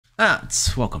And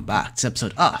welcome back to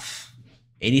episode of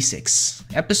 86,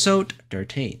 episode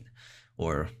 13,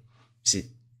 or is it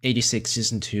 86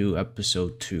 season 2,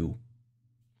 episode 2.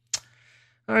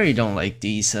 I really don't like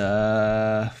these,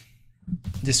 this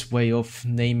way of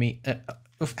naming,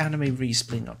 of anime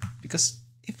re-splitting up, because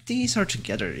if these are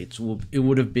together, it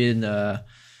would have been,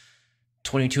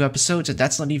 22 episodes, and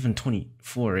that's not even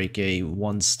 24, aka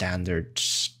one standard,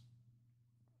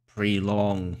 pretty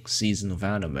long season of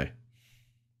anime.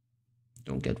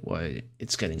 Don't get why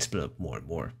it's getting split up more and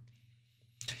more.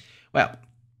 Well,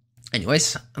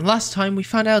 anyways, last time we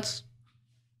found out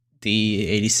the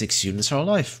 86 students are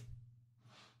alive.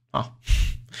 Oh,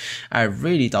 I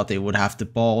really thought they would have the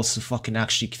balls to fucking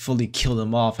actually fully kill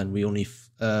them off, and we only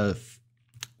follow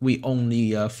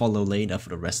Lena for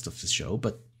the rest of the show.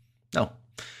 But no,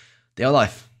 they're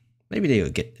alive. Maybe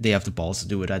they have the balls to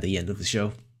do it at the end of the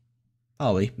show.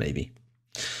 Probably, maybe.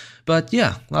 But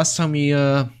yeah, last time we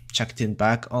checked in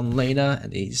back on Lena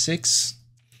and 86.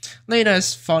 Lena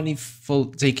is finally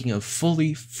taking a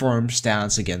fully firm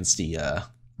stance against the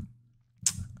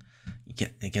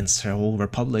against her whole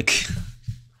republic.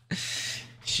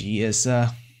 She is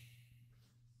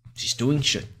she's doing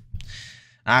shit.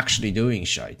 Actually doing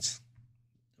shit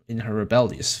in her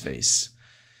rebellious phase.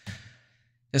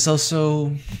 There's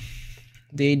also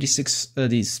the 86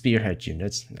 the spearhead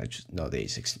units, no, the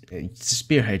 86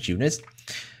 spearhead units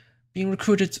being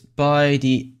recruited by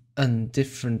the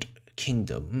Undifferent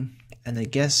Kingdom, and I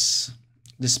guess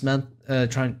this man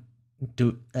trying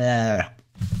to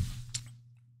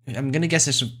I'm gonna guess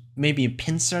there's maybe a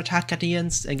pincer attack at the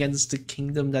end against the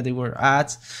kingdom that they were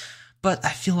at, but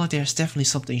I feel like there's definitely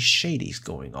something shady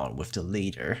going on with the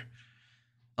leader,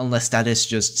 unless that is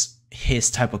just his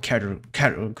type of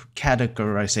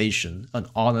categorization, an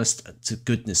honest to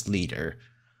goodness leader,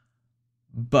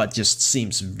 but just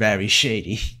seems very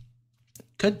shady.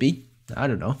 Could be, I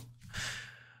don't know.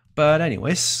 But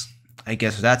anyways, I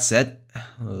guess with that said,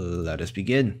 let us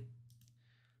begin.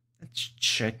 Let's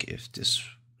check if this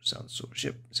sound source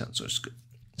is good.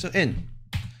 So in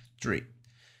 3,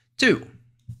 2,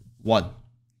 1,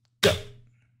 go.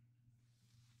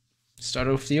 Start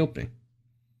off the opening.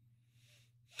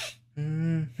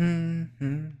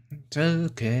 It's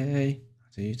okay.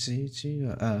 See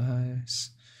your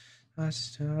eyes. I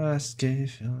just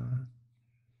gave you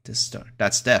this start.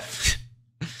 That's death.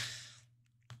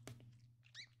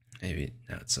 Maybe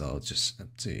that's all just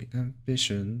empty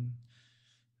ambition.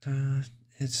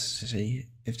 It's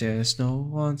if there's no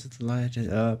one to light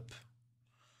it up.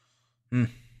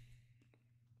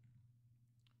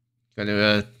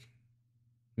 Gonna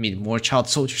meet more child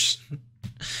soldiers.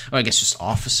 Or I guess just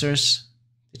officers.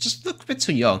 They just look a bit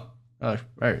too young.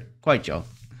 Right, quite young.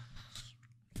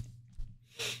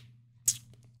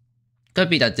 Could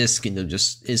be that this kingdom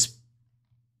just is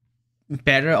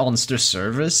better on their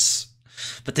service,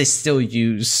 but they still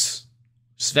use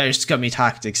very scummy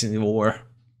tactics in the war.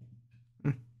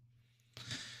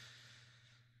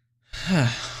 I'll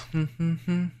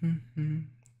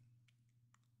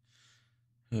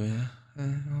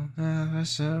never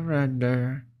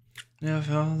surrender.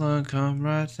 If all come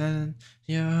right then,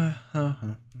 yeah.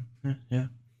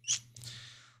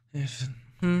 If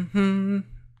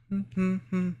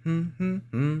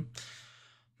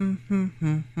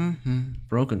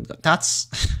broken. That's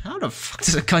how the fuck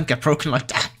does a gun get broken like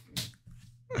that?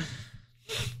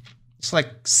 It's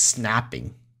like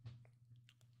snapping.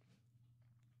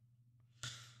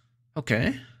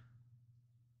 Okay.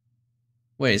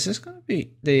 Wait, is this gonna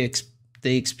be they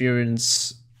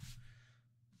experience?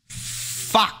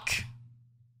 Fuck.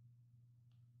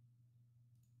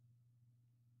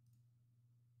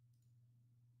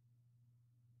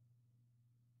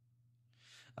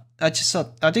 I just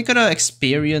thought, are they gonna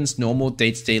experience normal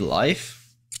day-to-day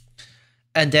life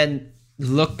and then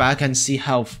look back and see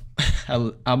how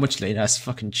much Lena has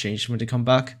fucking changed when they come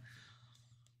back?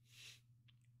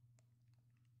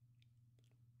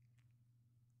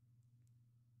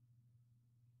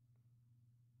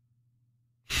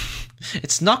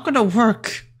 It's not gonna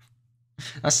work.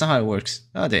 That's not how it works.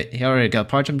 Oh, he already got a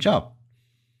part-time job.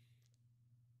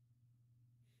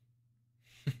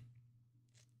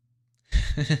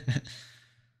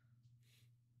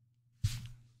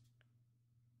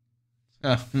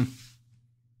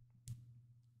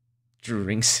 Drew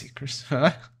Ring Seekers,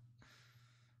 huh?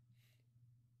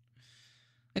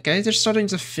 Okay, they're starting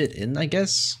to fit in, I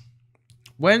guess.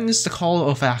 When is the call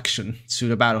of action to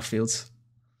the battlefield?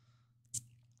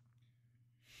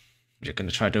 You're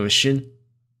gonna try to Shin?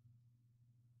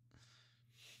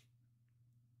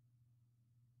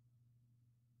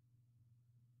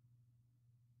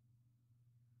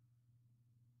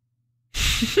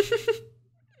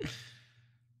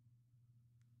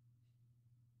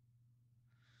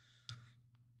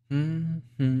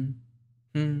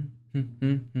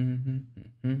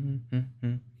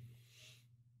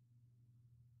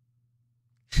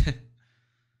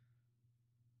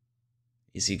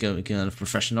 Is he going to become a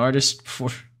professional artist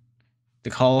before the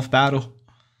call of battle?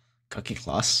 Cooking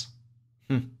class.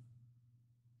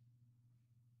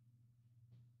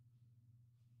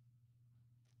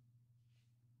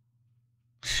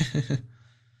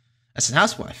 As a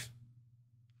housewife.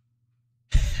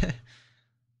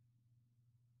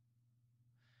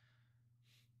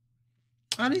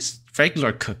 At least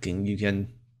regular cooking you can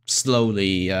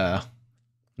slowly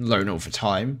learn over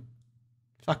time.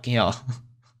 Fucking hell.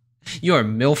 You're a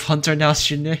MILF hunter now,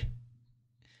 Shinne?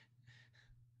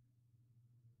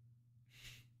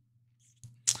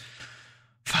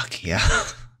 Fuck yeah.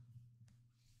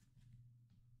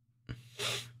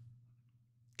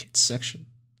 Kids section.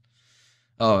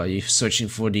 Oh, are you searching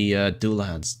for the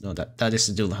Doulahan? No, that is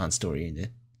the Doulahan story, isn't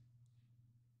it?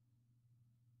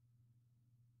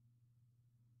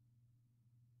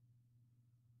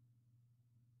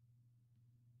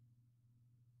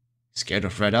 Scared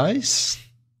of red eyes?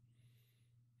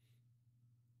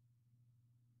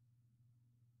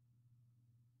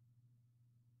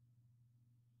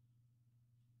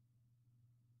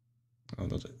 Oh,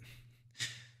 not it.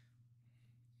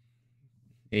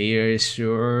 Here is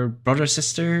your brother,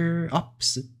 sister,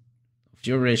 opposite of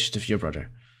your relation to your brother.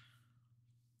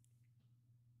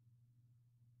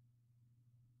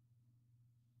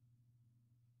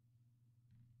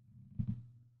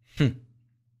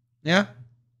 Yeah.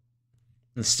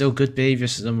 And still good behavior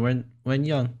system when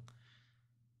young.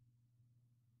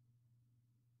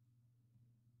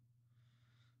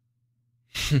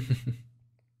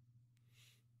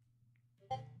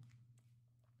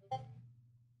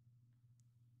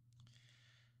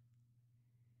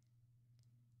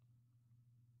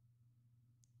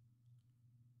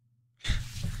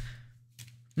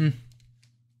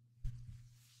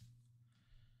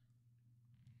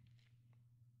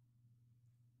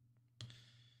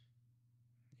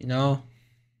 You know.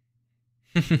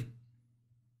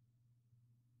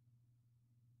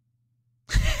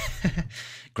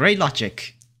 Great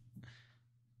logic.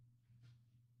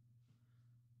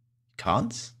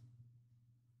 Can't?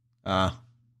 Yeah.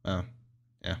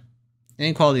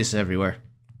 Inequality is everywhere.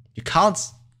 You can't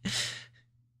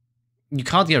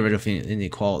get rid of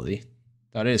inequality.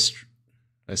 That's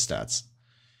stats.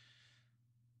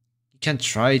 You can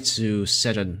try to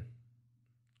set a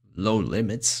low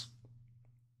limits.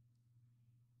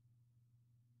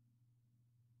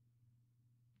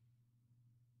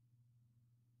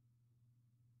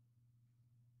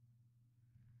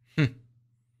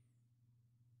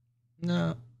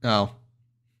 No.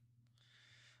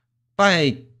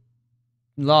 By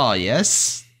law,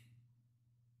 yes.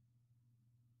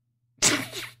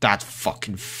 That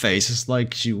fucking face is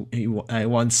like I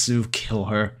wants to kill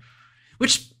her,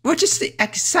 which is the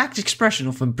exact expression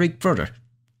of a big brother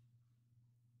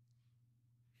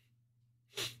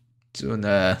to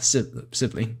a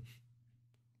sibling.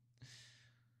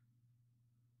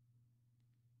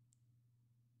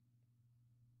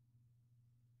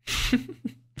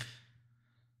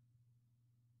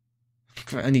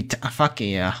 Fucking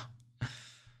yeah.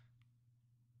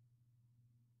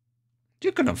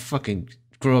 You're gonna fucking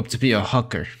grow up to be a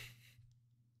hooker.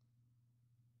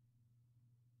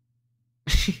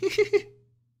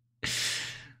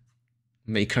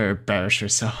 Make her embarrass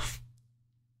herself.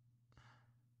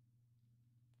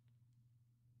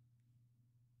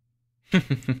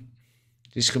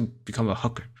 She's gonna become a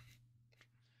hooker.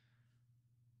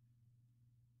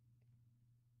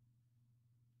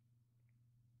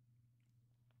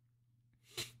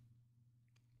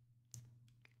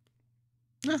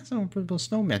 Someone put a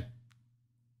snowman.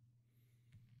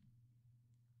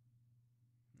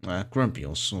 Grumpy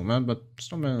old snowman, but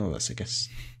snowman nonetheless, I guess.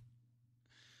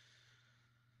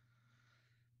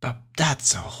 But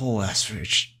that's a whole ass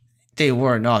fridge. They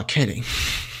were not kidding.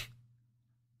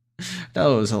 That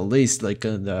was at least like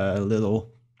a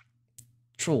little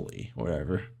trolley or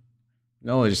whatever.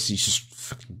 No, it's just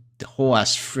fucking the whole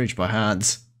ass fridge by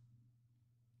hand.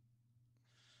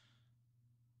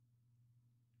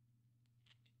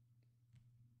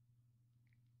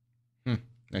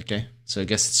 Okay, so I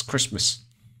guess it's Christmas.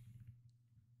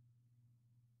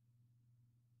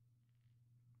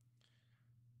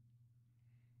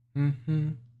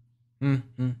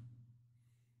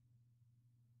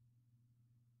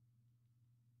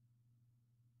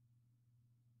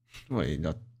 Wait,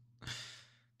 not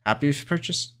happy with your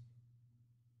purchase?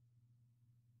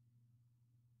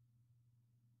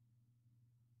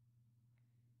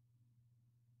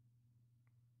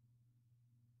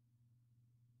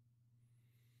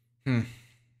 Hmm.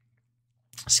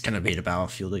 It's gonna be the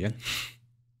battlefield again.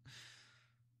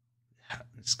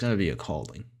 It's gonna be a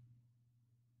calling.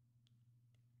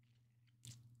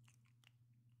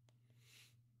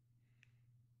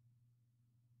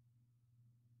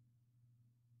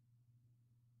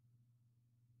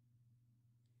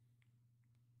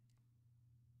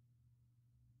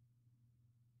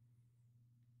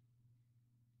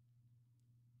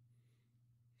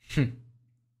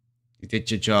 You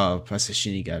did your job as a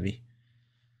Shinigami.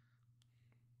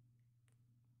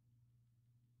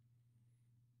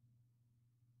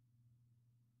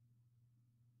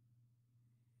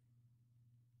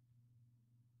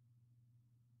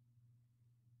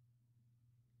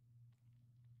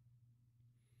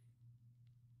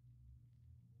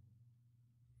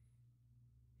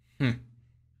 Hmm.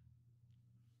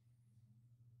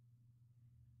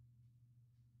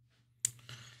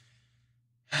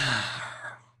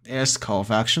 There's the call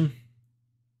of action.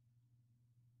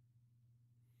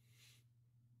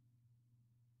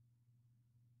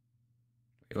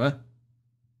 Wait, what?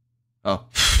 Oh.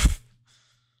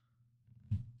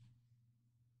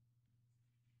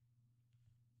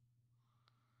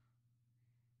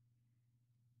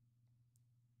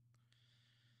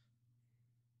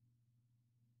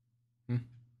 Hmm.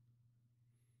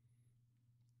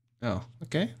 Oh,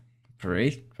 okay.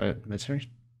 Parade, military.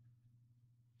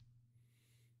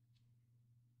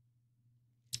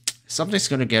 Something's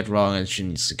gonna get wrong and she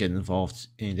needs to get involved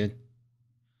in it.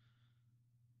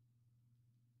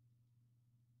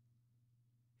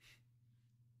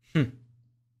 Hmm.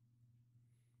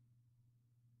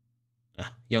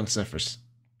 Young suffers.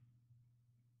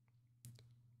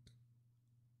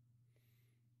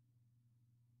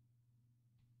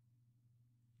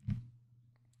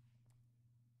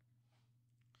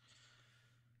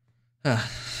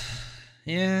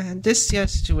 Yeah, in this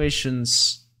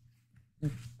situations,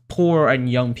 poor and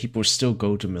young people still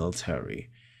go to military.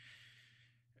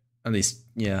 At least,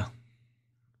 yeah.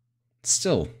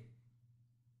 Still,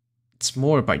 it's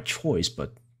more by choice,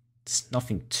 but it's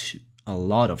nothing to a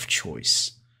lot of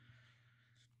choice.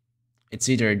 It's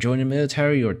either join the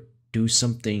military or do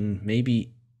something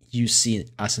maybe you see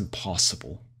it as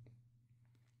impossible.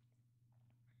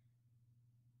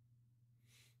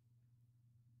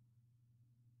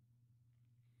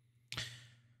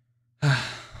 Are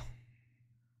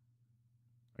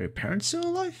your parents still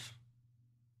alive?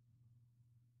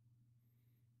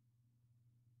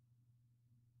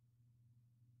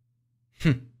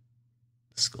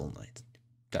 School night.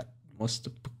 That was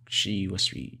the book she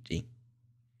was reading.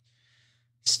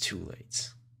 It's too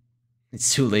late.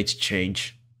 It's too late to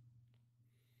change.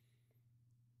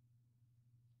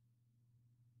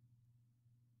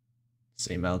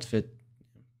 Same outfit.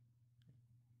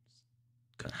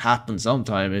 Gonna happen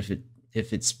sometime if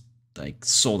it's like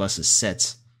sold as a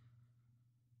set.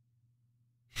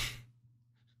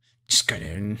 Just go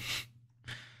in.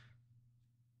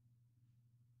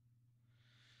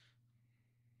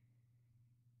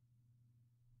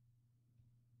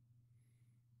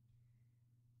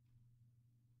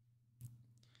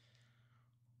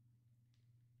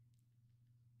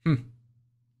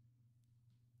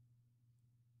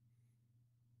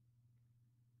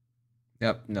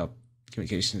 Yep, no.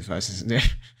 Communication devices in there.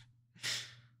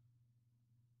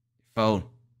 Phone.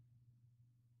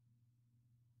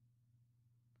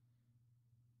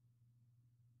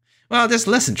 Well, that's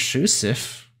less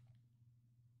intrusive.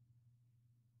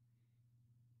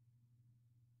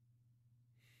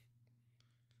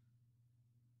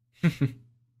 Yeah,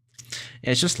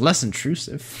 it's just less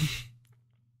intrusive.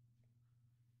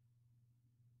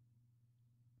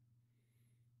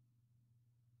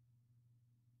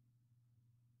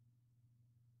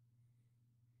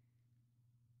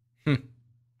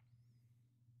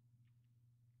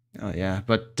 Oh yeah,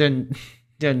 but then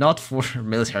they're not for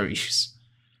military use.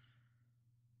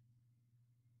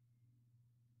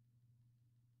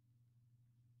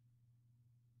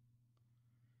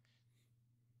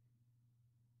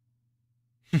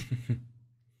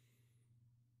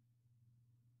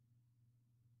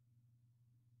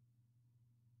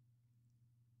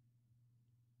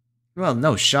 Well,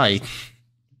 no shite.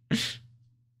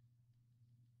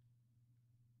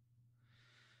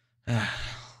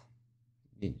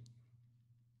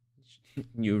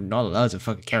 You're not allowed to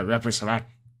fucking carry weapons around.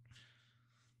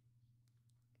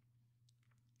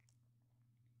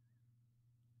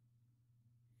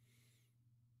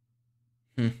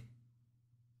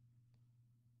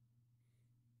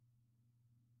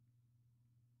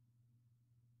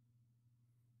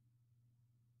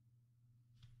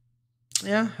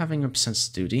 Yeah, having a sense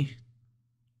of duty.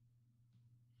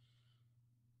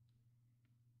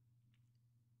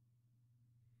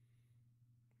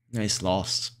 Nice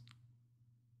lost.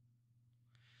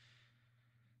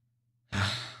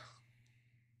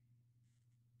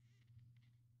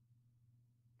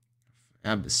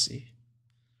 Embassy.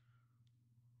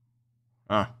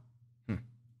 Ah.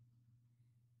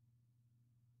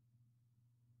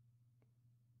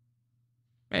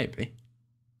 Maybe.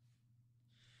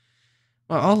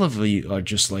 Well, all of you are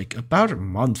just like about a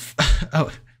month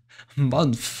out,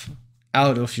 month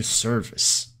out of your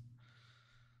service.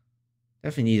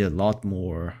 Definitely need a lot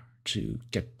more to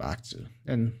get back to.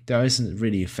 And there isn't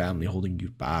really a family holding you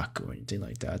back or anything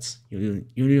like that. You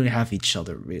really have each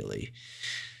other, really.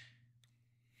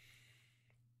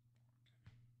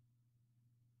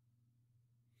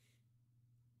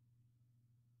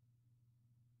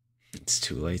 It's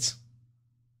too late.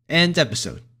 End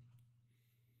episode.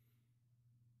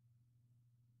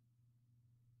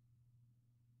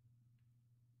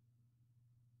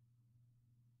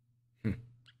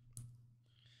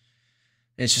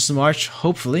 It's just a march,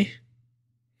 hopefully.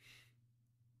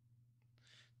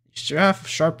 You should have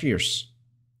sharp ears.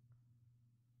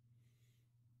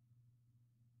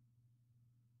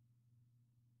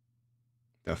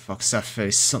 The fuck's that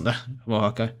face on the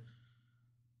Mohawk guy?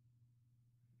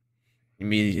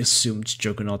 Immediately assumed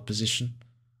Juggernaut position.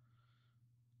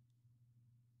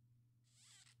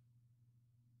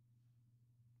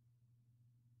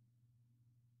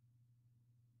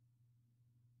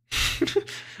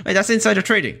 Wait, that's insider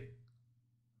trading.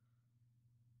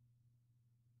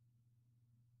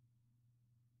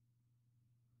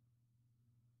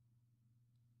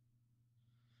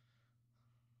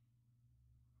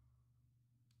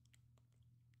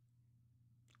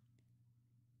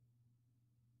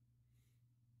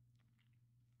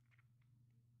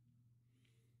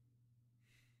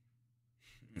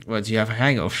 What, do you have a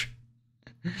hangover?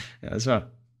 Yeah, that's right.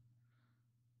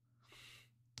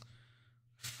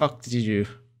 Fuck did you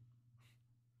do?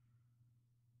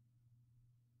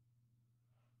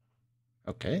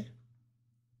 Okay.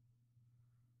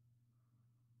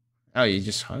 Oh, you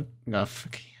just hung? No,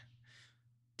 fucking.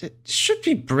 There should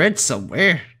be bread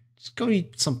somewhere. Just go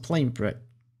eat some plain bread.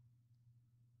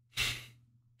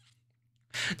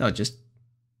 No, just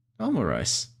normal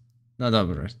rice. Not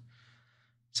normal rice.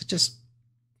 So just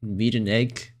meat and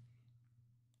egg.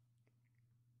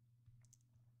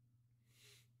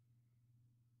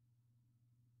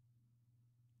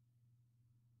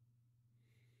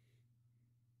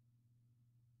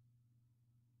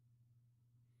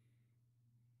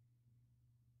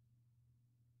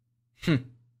 Hmm.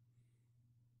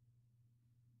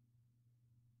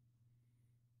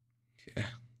 Yeah.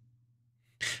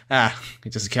 Ah,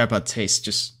 it doesn't care about taste,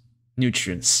 just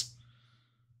nutrients.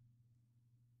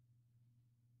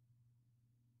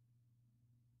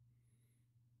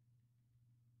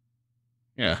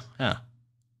 Yeah, yeah.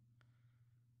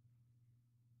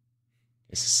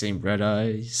 It's the same red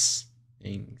eyes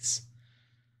things.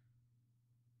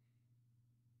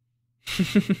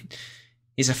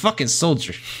 He's a fucking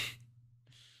soldier.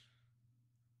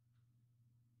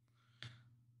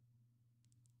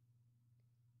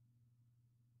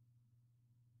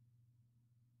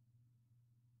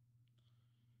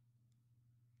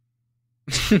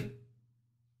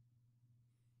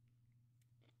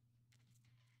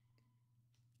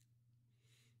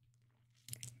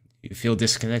 You feel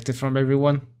disconnected from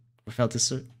everyone without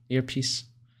this earpiece?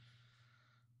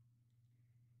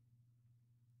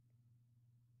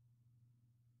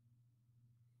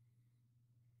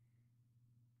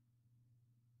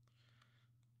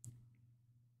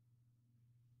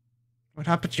 What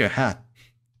happened to your hat?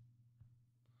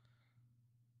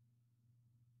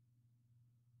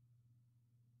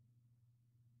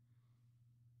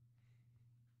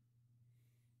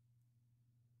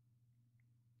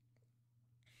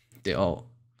 They all.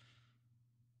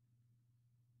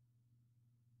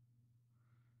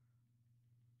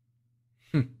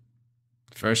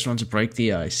 First one to break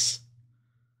the ice.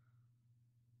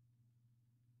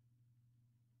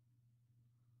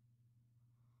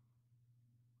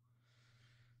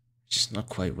 Just not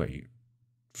quite where you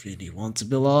really want to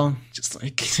belong. Just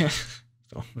like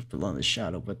don't belong in the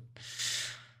shadow, but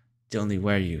the only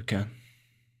where you can.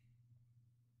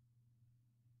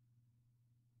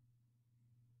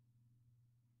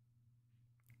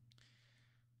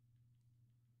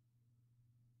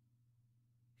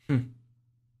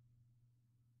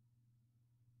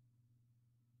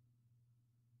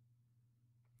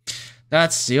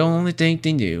 That's the only thing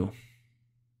they do.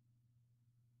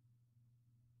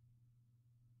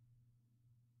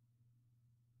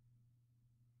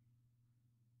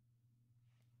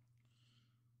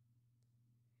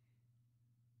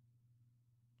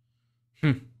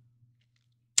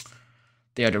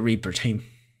 They are the Reaper team.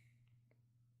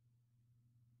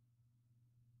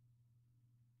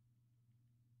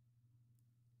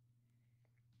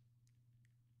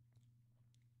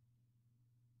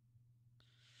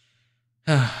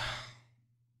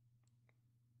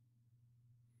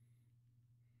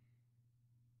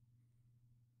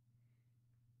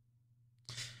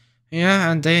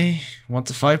 Yeah, and they want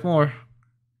to fight more.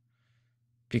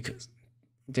 Because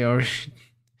they are...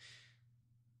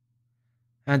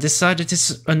 and decided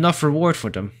it's enough reward for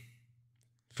them.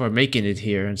 For making it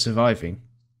here and surviving.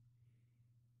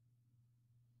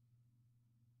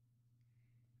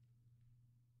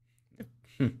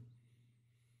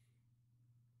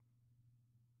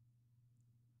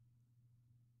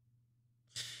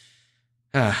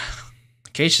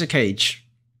 Cage to cage.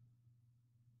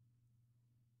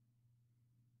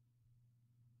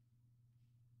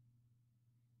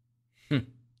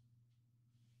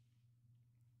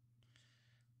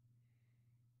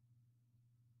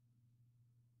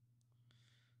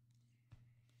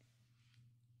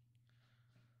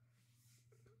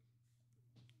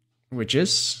 Which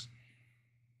is...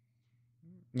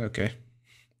 okay.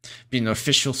 Being an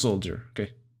official soldier,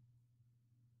 okay.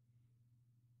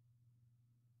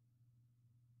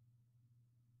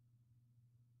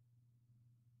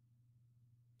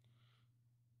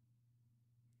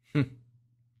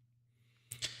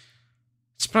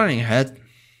 It's planning ahead.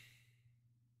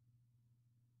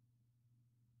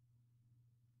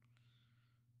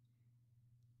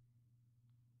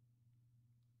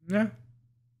 Yeah.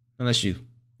 Unless you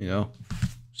know,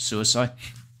 suicide.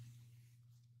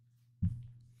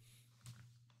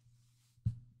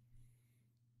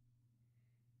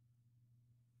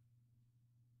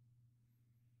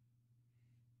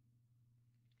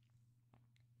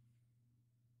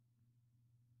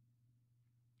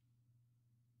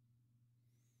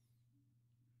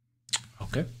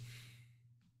 Okay.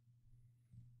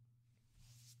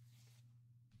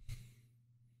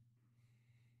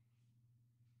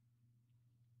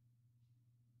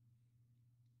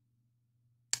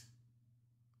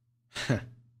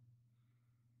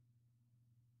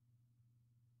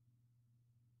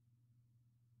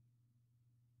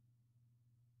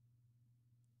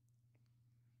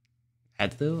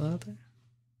 Advil out there?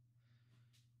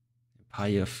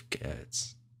 Empire of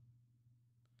Gods.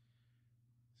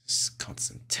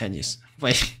 Constant tenuous.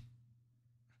 Wait.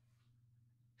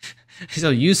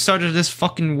 So you started this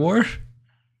fucking war?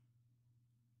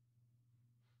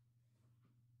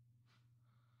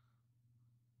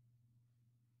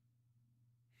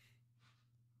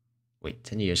 Wait,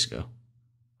 10 years ago.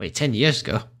 Wait, 10 years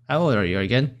ago? How old are you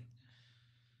again?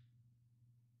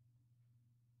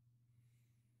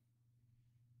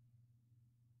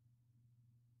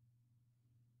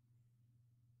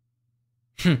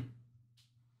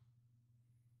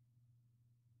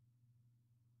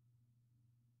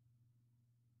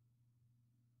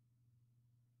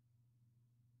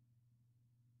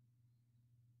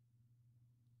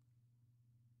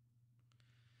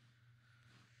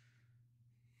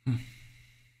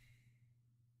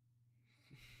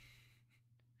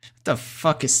 What the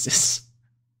fuck is this?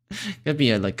 Gonna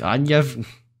be like Anya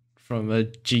from a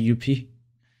GUP.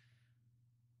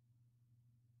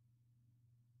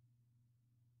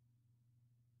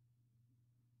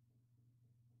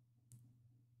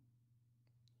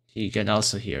 You can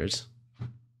also hear it.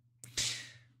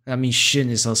 I mean, Shin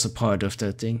is also part of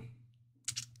that thing.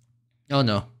 Oh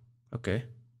no. Okay.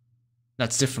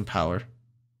 That's different power.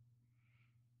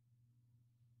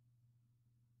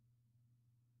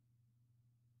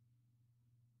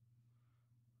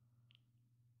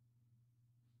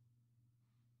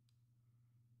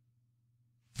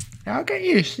 Okay,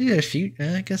 you see a few.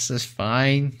 I guess that's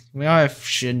fine. We all have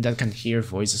Shin that can hear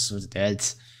voices of the dead.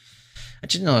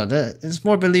 Actually, no, it's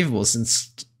more believable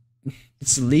since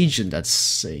it's the Legion that's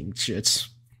saying shit.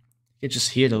 You can just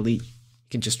hear the You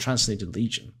can just translate the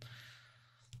Legion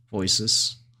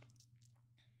voices.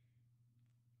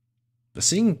 But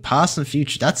seeing past and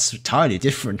future, that's entirely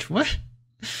different. What?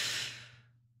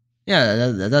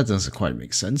 Yeah, that doesn't quite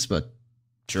make sense, but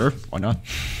sure, why not?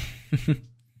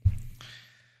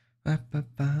 Yeah,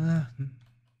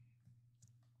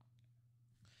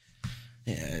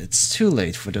 it's too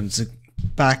late for them to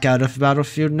back out of the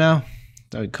battlefield now.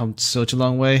 They've come such a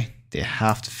long way. They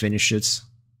have to finish it.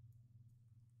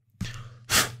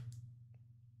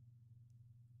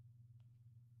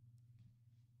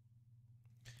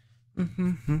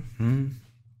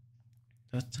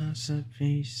 That's a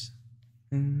peace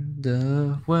in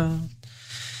the world.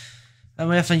 And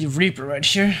we have a Reaper right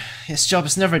here. His job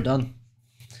is never done.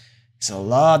 There's a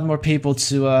lot more people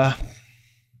to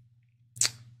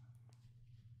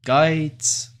guide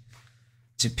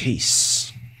to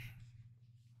peace.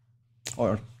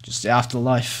 Or just the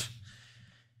afterlife.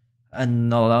 And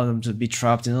not allow them to be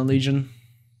trapped in a legion.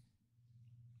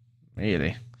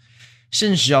 Really.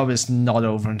 Shin's job is not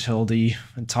over until the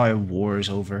entire war is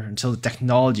over. Until the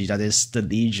technology that is the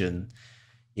legion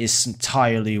is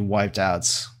entirely wiped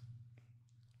out.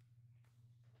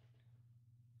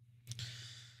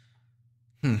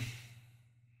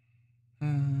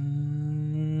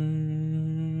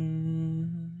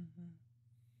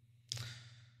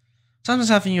 Sometimes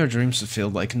having your dreams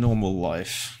fulfilled like normal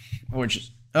life, or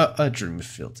just a dream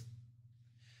fulfilled,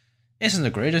 isn't the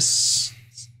greatest,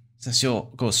 since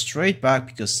you'll go straight back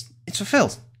because it's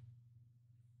fulfilled.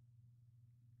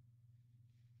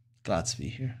 Glad to be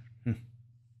here.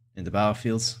 In the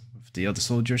battlefields with the other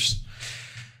soldiers.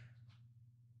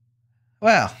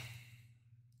 Well,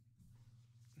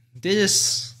 this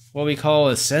is what we call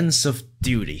a sense of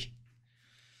duty.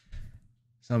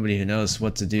 Somebody who knows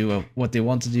what to do, what they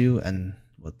want to do, and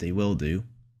what they will do.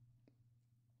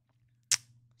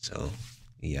 So,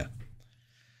 yeah.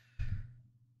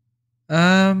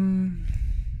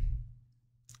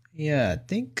 Yeah, I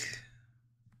think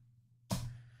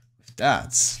with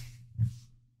that,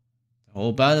 the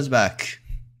whole band is back.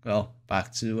 Well,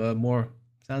 back to more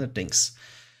standard things.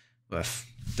 With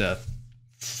the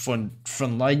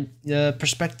frontline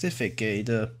perspective, aka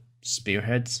the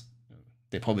spearheads.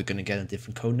 They're probably gonna get a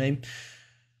different code name.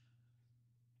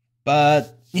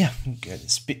 But yeah, get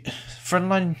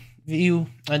frontline view,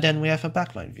 and then we have a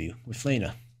backline view with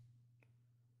Lena.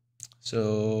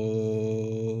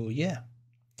 So yeah.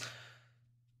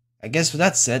 I guess with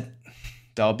that said,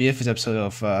 that'll be it for the episode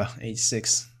of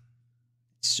 86.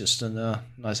 It's just a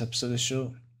nice episode to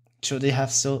show. They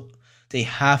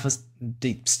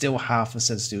still have a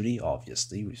sense of duty.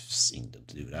 Obviously, we've seen them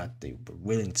do that. They were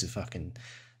willing to fucking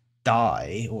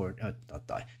die, or not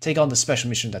die, take on the special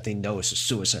mission that they know is a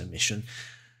suicide mission,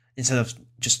 instead of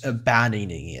just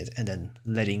abandoning it and then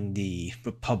letting the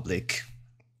Republic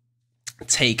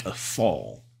take a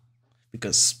fall,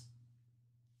 because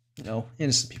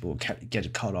innocent people will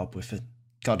get caught up with it,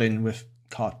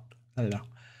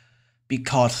 be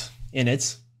caught in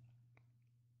it.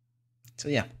 So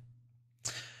yeah.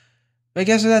 But I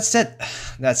guess with that said,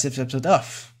 that's it for episode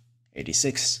of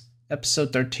 86,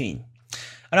 episode 13.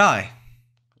 And I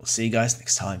will see you guys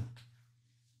next time.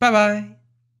 Bye bye.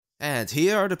 And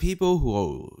here are the people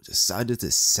who decided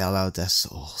to sell out their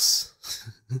souls.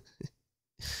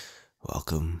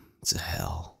 Welcome to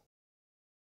hell.